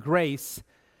extending grace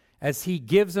as he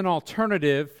gives an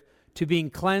alternative to being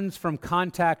cleansed from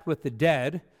contact with the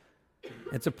dead.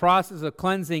 It's a process of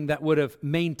cleansing that would have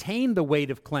maintained the weight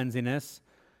of cleansiness,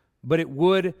 but it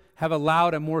would have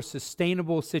allowed a more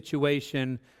sustainable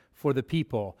situation for the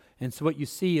people. And so what you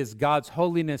see is God's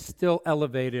holiness still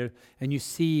elevated, and you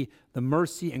see the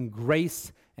mercy and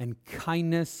grace and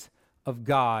kindness of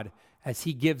God as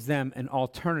he gives them an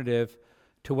alternative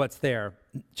to what's there.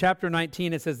 Chapter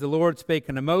 19, it says, "The Lord spake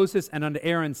unto Moses and unto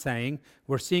Aaron, saying,"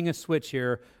 we're seeing a switch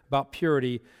here about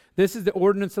purity, "This is the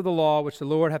ordinance of the law which the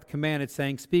Lord hath commanded,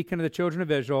 saying, Speak unto the children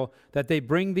of Israel, that they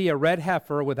bring thee a red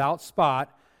heifer without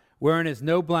spot, wherein is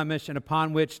no blemish, and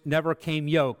upon which never came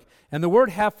yoke." And the word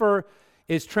heifer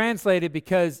is translated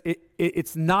because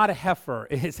it's not a heifer.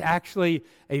 It's actually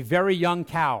a very young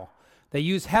cow. They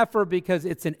use heifer because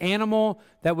it's an animal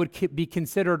that would be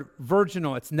considered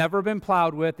virginal. It's never been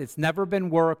plowed with. It's never been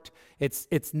worked.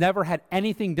 It's never had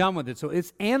anything done with it. So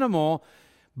this animal,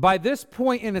 by this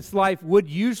point in its life, would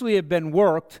usually have been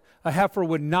worked. A heifer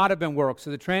would not have been worked.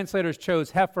 So the translators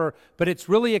chose heifer, but it's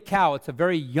really a cow. It's a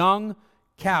very young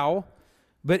cow,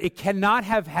 but it cannot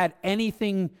have had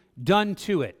anything done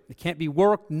to it. It can't be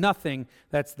worked, nothing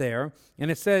that's there. And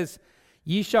it says,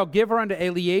 "Ye shall give her unto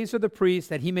Eleazar the priest,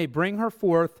 that he may bring her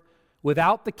forth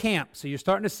without the camp." So you're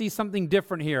starting to see something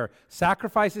different here.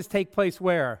 Sacrifices take place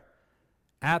where?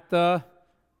 At the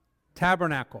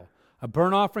tabernacle. A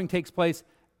burnt offering takes place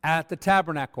at the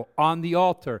tabernacle, on the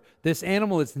altar. This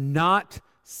animal is not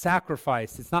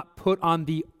sacrificed. It's not put on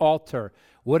the altar.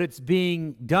 What it's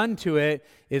being done to it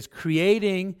is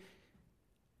creating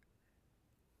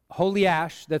holy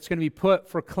ash that's going to be put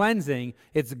for cleansing.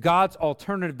 It's God's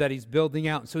alternative that he's building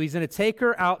out. So he's going to take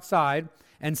her outside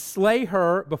and slay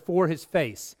her before his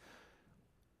face.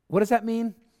 What does that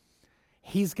mean?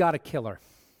 He's got to kill her.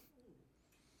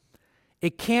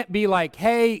 It can't be like,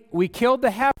 "Hey, we killed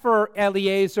the heifer,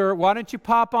 Eleazar. Why don't you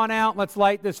pop on out and let's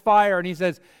light this fire?" And he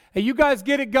says, "Hey, you guys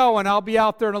get it going. I'll be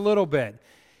out there in a little bit."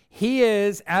 He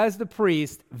is, as the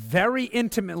priest, very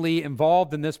intimately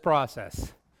involved in this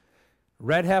process.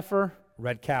 Red heifer,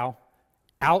 red cow,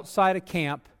 outside of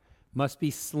camp, must be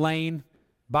slain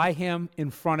by him, in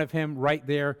front of him, right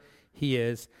there he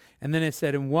is. And then it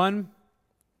said, And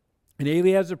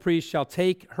Eleazar the priest shall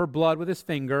take her blood with his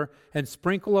finger and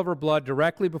sprinkle of her blood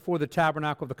directly before the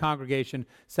tabernacle of the congregation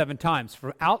 7 times.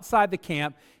 From outside the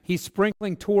camp, he's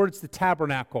sprinkling towards the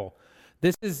tabernacle.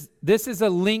 This is a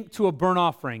link to a burnt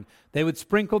offering. They would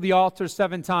sprinkle the altar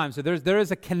 7 times. So there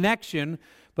is a connection,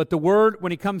 but the word,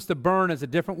 when it comes to burn, is a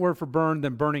different word for burn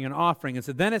than burning an offering. And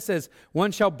so then it says,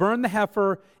 "One shall burn the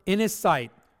heifer in his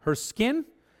sight, her skin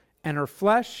and her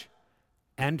flesh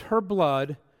and her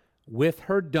blood, with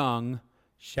her dung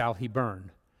shall he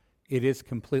burn. It is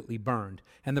completely burned.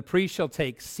 And the priest shall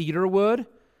take cedar wood,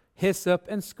 hyssop,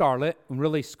 and scarlet, and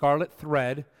really scarlet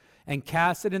thread, and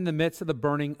cast it in the midst of the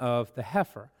burning of the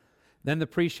heifer. Then the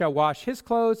priest shall wash his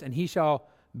clothes, and he shall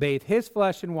bathe his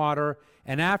flesh in water,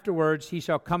 and afterwards he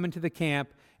shall come into the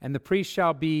camp, and the priest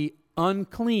shall be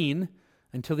unclean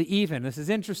until the even." This is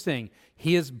interesting.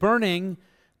 He is burning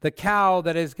the cow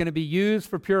that is going to be used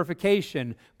for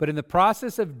purification, but in the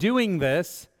process of doing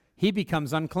this, he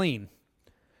becomes unclean.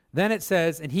 Then it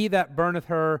says, "And he that burneth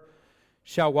her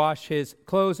shall wash his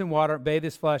clothes in water, and bathe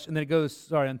his flesh," and then it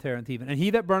goes, "And he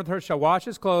that burneth her shall wash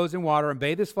his clothes in water, and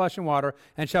bathe his flesh in water,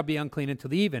 and shall be unclean until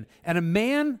the even. And a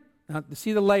man," now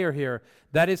see the layer here,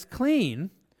 "that is clean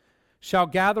shall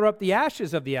gather up the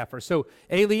ashes of the heifer." So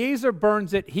Eleazar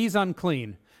burns it, he's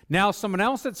unclean. Now someone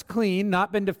else that's clean,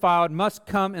 not been defiled, must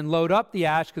come and load up the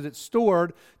ash because it's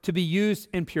stored to be used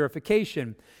in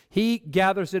purification. He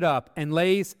gathers it up and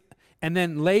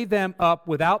then lay them up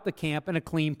without the camp in a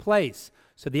clean place.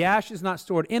 So the ash is not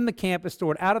stored in the camp, it's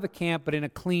stored out of the camp, but in a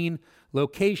clean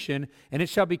location, and it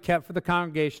shall be kept for the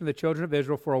congregation of the children of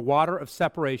Israel for a water of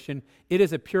separation. It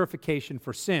is a purification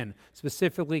for sin,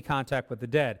 specifically contact with the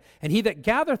dead. And he that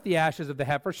gathereth the ashes of the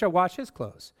heifer shall wash his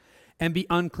clothes, and be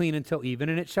unclean until even,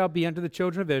 and it shall be unto the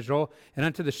children of Israel, and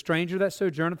unto the stranger that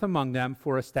sojourneth among them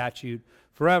for a statute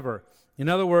forever. In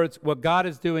other words, what God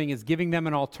is doing is giving them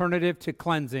an alternative to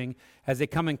cleansing as they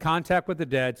come in contact with the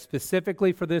dead,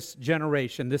 specifically for this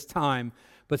generation, this time,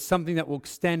 but something that will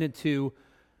extend into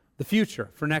the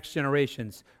future for next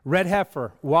generations. Red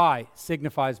heifer, why?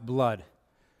 Signifies blood.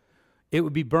 It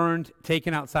would be burned,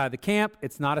 taken outside the camp.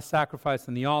 It's not a sacrifice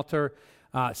on the altar.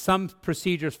 Some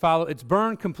procedures follow. It's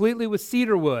burned completely with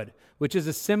cedar wood, which is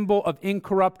a symbol of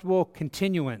incorruptible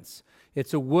continuance.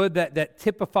 It's a wood that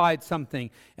typified something.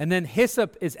 And then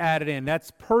hyssop is added in.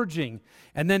 That's purging.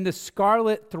 And then the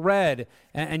scarlet thread.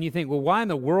 And you think, well, why in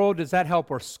the world does that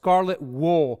help? Or scarlet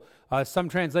wool. Some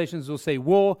translations will say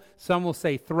wool. Some will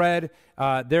say thread.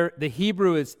 The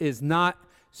Hebrew is not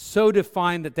so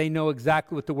defined that they know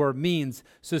exactly what the word means.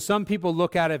 So some people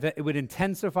look at it, it would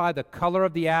intensify the color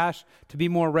of the ash to be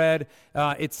more red.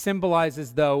 It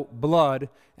symbolizes, though, blood,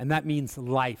 and that means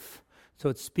life. So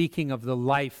it's speaking of the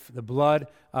life, the blood.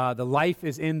 The life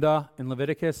is in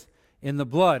Leviticus, in the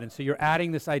blood. And so you're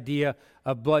adding this idea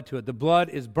of blood to it. The blood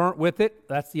is burnt with it.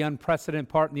 That's the unprecedented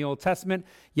part in the Old Testament.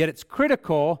 Yet it's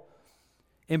critical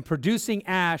in producing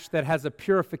ash that has a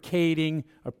purificatory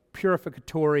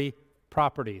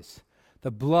properties.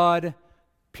 The blood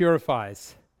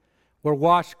purifies. We're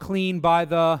washed clean by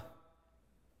the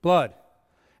blood.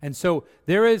 And so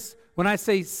there is, when I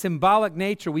say symbolic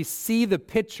nature, we see the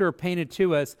picture painted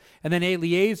to us. And then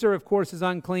Eleazar, of course, is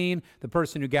unclean. The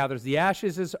person who gathers the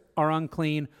ashes are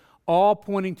unclean, all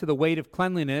pointing to the weight of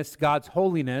cleanliness, God's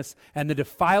holiness, and the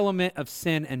defilement of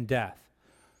sin and death.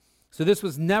 So this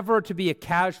was never to be a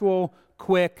casual,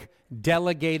 quick,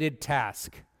 delegated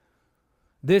task.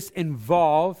 This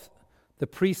involved the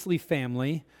priestly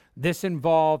family. This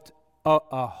involved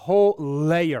a whole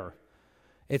layer.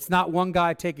 It's not one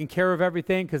guy taking care of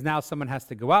everything because now someone has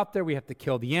to go out there. We have to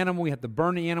kill the animal. We have to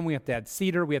burn the animal. We have to add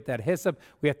cedar. We have to add hyssop.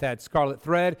 We have to add scarlet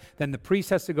thread. Then the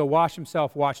priest has to go wash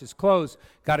himself, wash his clothes.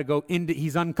 Got to go into,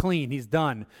 he's unclean. He's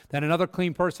done. Then another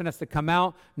clean person has to come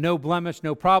out. No blemish,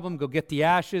 no problem. Go get the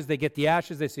ashes. They get the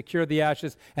ashes. They secure the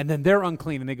ashes. And then they're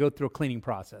unclean and they go through a cleaning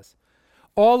process.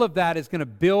 All of that is going to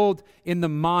build in the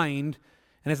mind,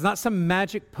 and it's not some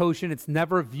magic potion. It's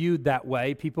never viewed that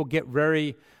way. People get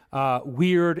very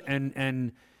weird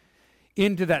and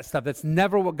into that stuff. That's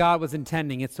never what God was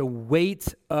intending. It's a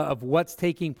weight of what's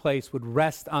taking place would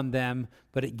rest on them,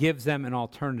 but it gives them an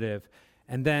alternative.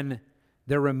 And then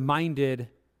they're reminded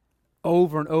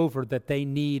over and over that they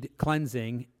need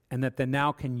cleansing and that they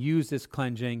now can use this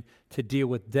cleansing to deal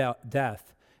with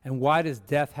death. And why does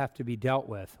death have to be dealt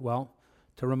with? Well,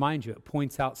 to remind you, it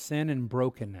points out sin and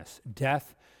brokenness.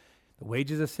 Death, the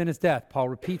wages of sin is death. Paul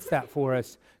repeats that for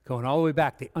us, going all the way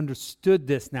back. They understood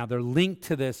this now. They're linked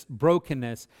to this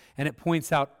brokenness, and it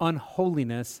points out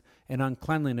unholiness and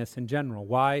uncleanliness in general.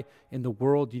 Why in the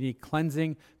world do you need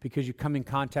cleansing? Because you come in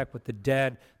contact with the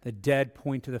dead. The dead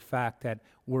point to the fact that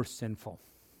we're sinful.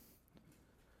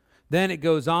 Then it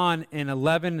goes on in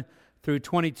 11 through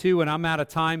 22, and I'm out of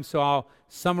time, so I'll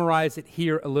summarize it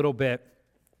here a little bit.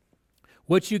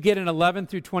 What you get in 11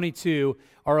 through 22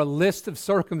 are a list of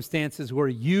circumstances where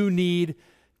you need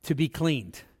to be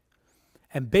cleaned.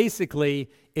 And basically,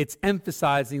 it's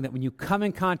emphasizing that when you come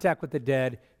in contact with the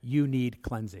dead, you need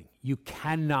cleansing. You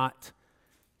cannot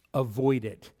avoid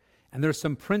it. And there's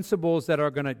some principles that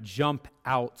are going to jump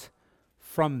out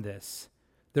from this.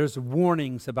 There's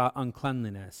warnings about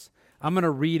uncleanliness. I'm going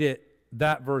to read it.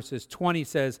 That verses 20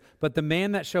 says, "But the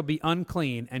man that shall be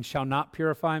unclean and shall not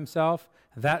purify himself,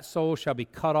 that soul shall be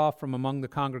cut off from among the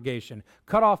congregation."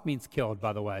 Cut off means killed,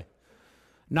 by the way.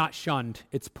 Not shunned.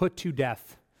 It's put to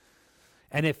death.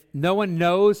 And if no one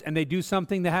knows and they do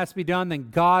something that has to be done, then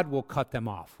God will cut them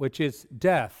off, which is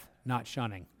death, not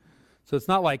shunning. So it's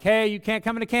not like, hey, you can't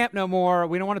come into camp no more.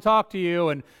 We don't want to talk to you.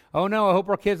 And, oh no, I hope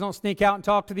our kids don't sneak out and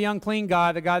talk to the unclean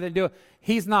guy, the guy that do it.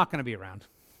 He's not going to be around.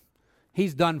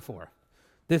 He's done for.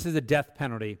 This is a death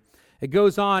penalty. It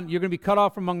goes on, you're going to be cut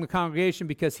off from among the congregation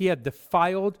because he had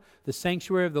defiled the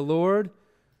sanctuary of the Lord.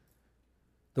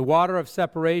 the water of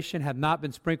separation hath not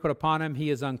been sprinkled upon him, he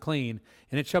is unclean.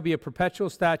 And it shall be a perpetual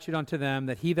statute unto them,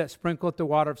 that he that sprinkleth the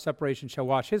water of separation shall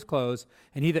wash his clothes,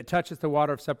 and he that toucheth the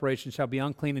water of separation shall be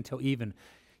unclean until even.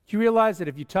 Do you realize that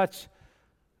if you touch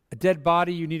a dead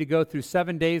body, you need to go through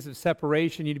 7 days of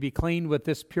separation, you need to be cleaned with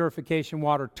this purification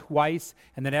water twice,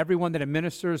 and that everyone that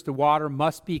administers the water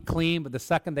must be clean, but the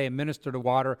second they administer the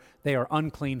water, they are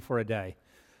unclean for a day.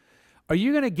 Are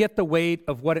you going to get the weight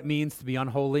of what it means to be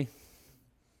unholy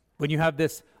when you have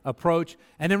this approach?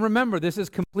 And then remember, this is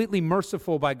completely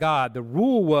merciful by God. The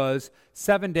rule was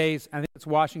 7 days, I think it's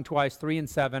washing twice, 3 and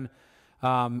 7,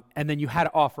 and then you had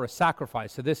to offer a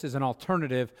sacrifice. So this is an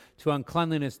alternative to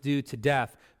uncleanliness due to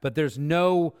death. But there's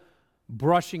no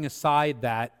brushing aside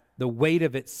that. The weight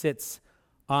of it sits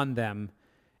on them.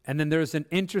 And then there's an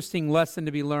interesting lesson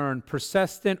to be learned.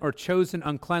 Persistent or chosen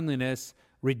uncleanliness,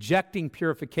 rejecting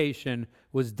purification,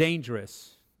 was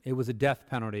dangerous. It was a death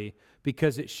penalty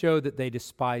because it showed that they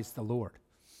despised the Lord.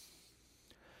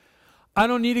 I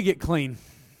don't need to get clean.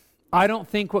 I don't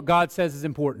think what God says is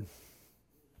important.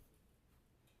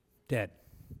 Dead.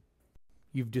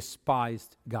 You've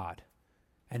despised God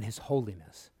and his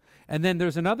holiness. And then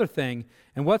there's another thing.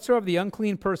 And whatsoever the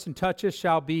unclean person touches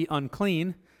shall be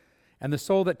unclean, and the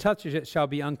soul that touches it shall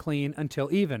be unclean until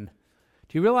even.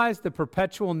 Do you realize the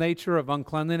perpetual nature of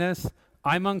uncleanliness?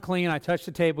 I'm unclean, I touch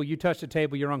the table, you touch the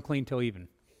table, you're unclean till even.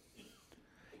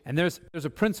 And there's a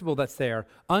principle that's there.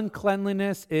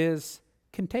 Uncleanliness is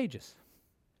contagious.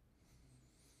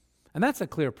 And that's a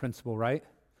clear principle, right?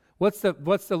 What's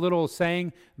the little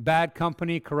saying? Bad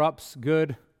company corrupts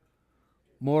good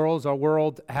morals. Our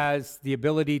world has the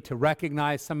ability to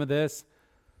recognize some of this.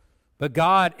 But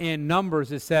God in Numbers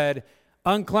has said,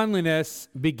 uncleanliness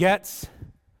begets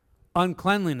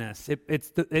uncleanliness.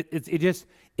 It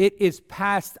is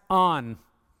passed on.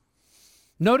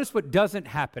 Notice what doesn't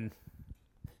happen.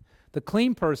 The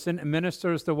clean person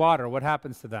administers the water. What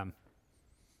happens to them?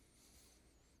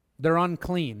 They're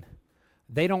unclean.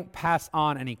 They don't pass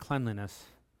on any cleanliness.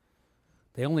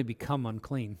 They only become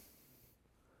unclean.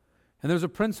 And there's a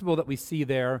principle that we see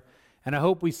there, and I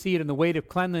hope we see it in the weight of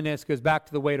cleanliness. Goes back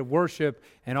to the weight of worship,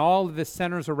 and all of this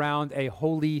centers around a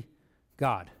holy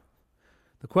God.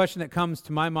 The question that comes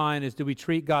to my mind is, do we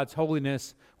treat God's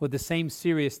holiness with the same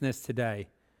seriousness today?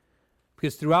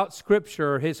 Because throughout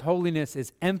Scripture, his holiness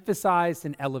is emphasized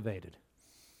and elevated.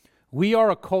 We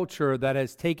are a culture that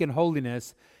has taken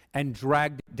holiness and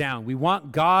dragged it down. We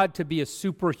want God to be a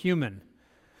superhuman.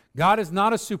 God is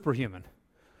not a superhuman.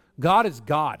 God is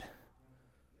God.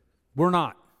 We're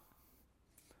not.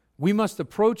 We must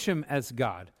approach him as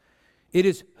God. It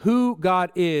is who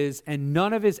God is, and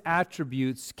none of his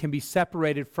attributes can be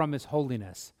separated from his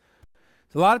holiness.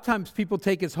 So a lot of times people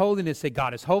take his holiness, say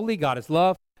God is holy, God is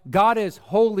love. God is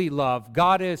holy love.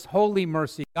 God is holy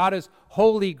mercy. God is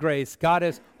holy grace. God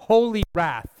is holy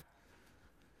wrath.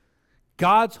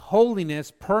 God's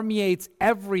holiness permeates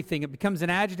everything. It becomes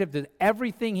an adjective to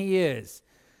everything he is.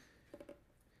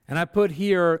 And I put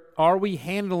here, are we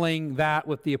handling that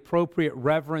with the appropriate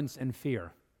reverence and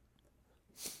fear?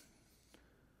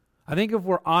 I think if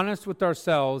we're honest with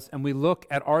ourselves and we look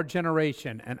at our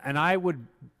generation, and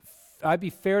I'd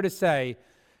be fair to say,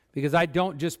 because I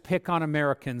don't just pick on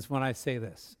Americans when I say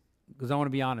this, because I want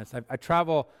to be honest. I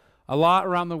travel a lot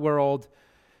around the world,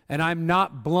 and I'm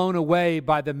not blown away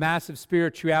by the massive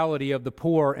spirituality of the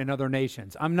poor in other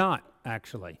nations. I'm not,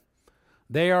 actually.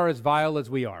 They are as vile as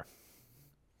we are.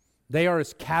 They are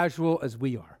as casual as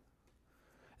we are.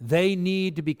 They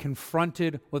need to be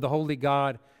confronted with a holy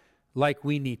God like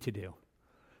we need to do.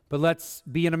 But let's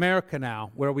be in America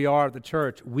now, where we are at the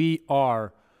church. We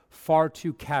are far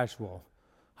too casual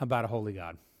about a holy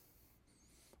God.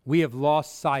 We have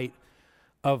lost sight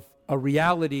of a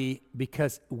reality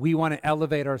because we want to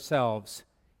elevate ourselves.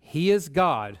 He is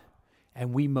God,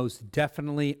 and we most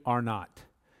definitely are not.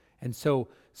 And so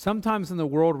sometimes when the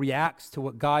world reacts to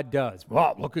what God does,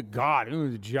 well, look at God,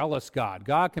 ooh, jealous God.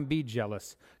 God can be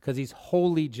jealous because he's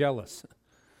wholly jealous.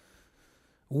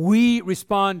 We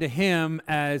respond to him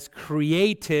as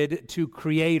created to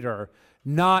creator,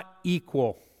 not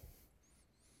equal.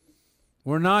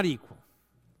 We're not equal.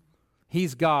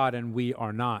 He's God and we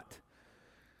are not.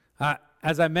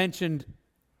 As I mentioned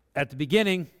at the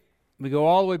beginning, we go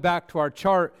all the way back to our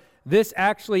chart. This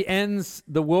actually ends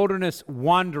the wilderness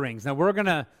wanderings. Now we're going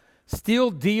to still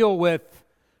deal with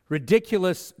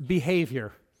ridiculous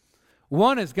behavior.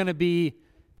 One is going to be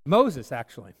Moses,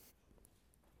 actually,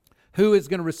 who is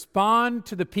going to respond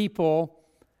to the people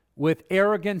with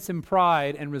arrogance and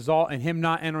pride and result in him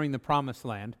not entering the promised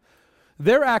land.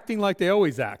 They're acting like they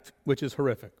always act, which is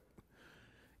horrific.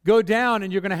 Go down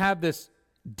and you're going to have this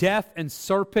death and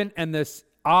serpent and this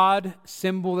odd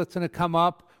symbol that's going to come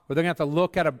up where they're going to have to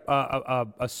look at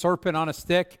a serpent on a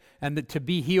stick and to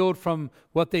be healed from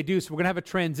what they do. So we're going to have a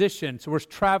transition. So we're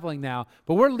traveling now.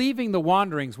 But we're leaving the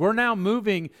wanderings. We're now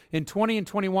moving in 20 and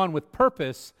 21 with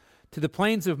purpose to the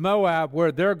plains of Moab,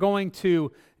 where they're going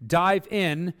to dive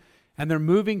in and they're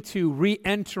moving to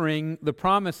re-entering the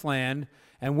promised land.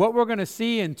 And what we're going to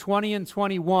see in 20 and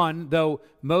 21, though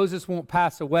Moses won't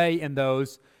pass away in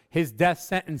those, his death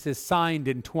sentence is signed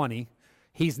in 20.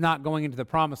 He's not going into the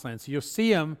promised land. So you'll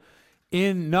see him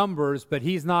in Numbers, but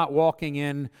he's not walking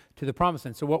in to the promised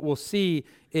land. So what we'll see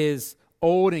is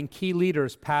old and key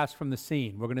leaders pass from the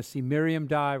scene. We're going to see Miriam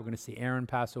die. We're going to see Aaron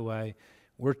pass away.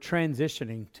 We're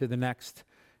transitioning to the next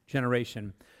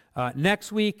generation.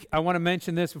 Next week, I want to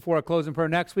mention this before I close in prayer.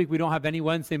 Next week, we don't have any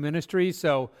Wednesday ministries,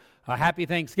 so happy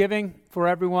Thanksgiving for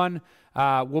everyone.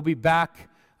 We'll be back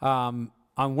on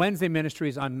Wednesday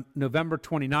ministries on November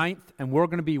 29th, and we're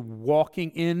going to be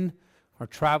walking in or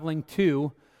traveling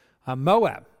to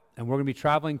Moab, and we're going to be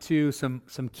traveling to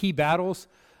some key battles.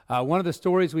 One of the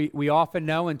stories we often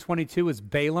know in 22 is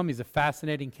Balaam. He's a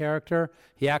fascinating character.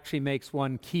 He actually makes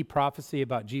one key prophecy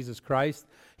about Jesus Christ.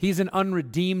 He's an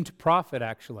unredeemed prophet,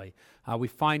 actually. We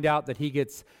find out that he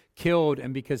gets killed,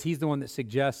 and because he's the one that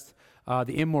suggests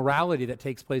the immorality that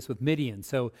takes place with Midian.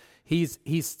 So he's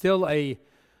still a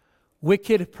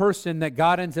wicked person that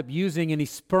God ends up using, and he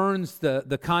spurns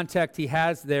the contact he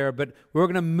has there. But we're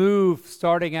going to move,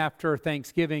 starting after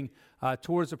Thanksgiving,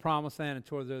 towards the promised land and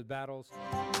towards those battles.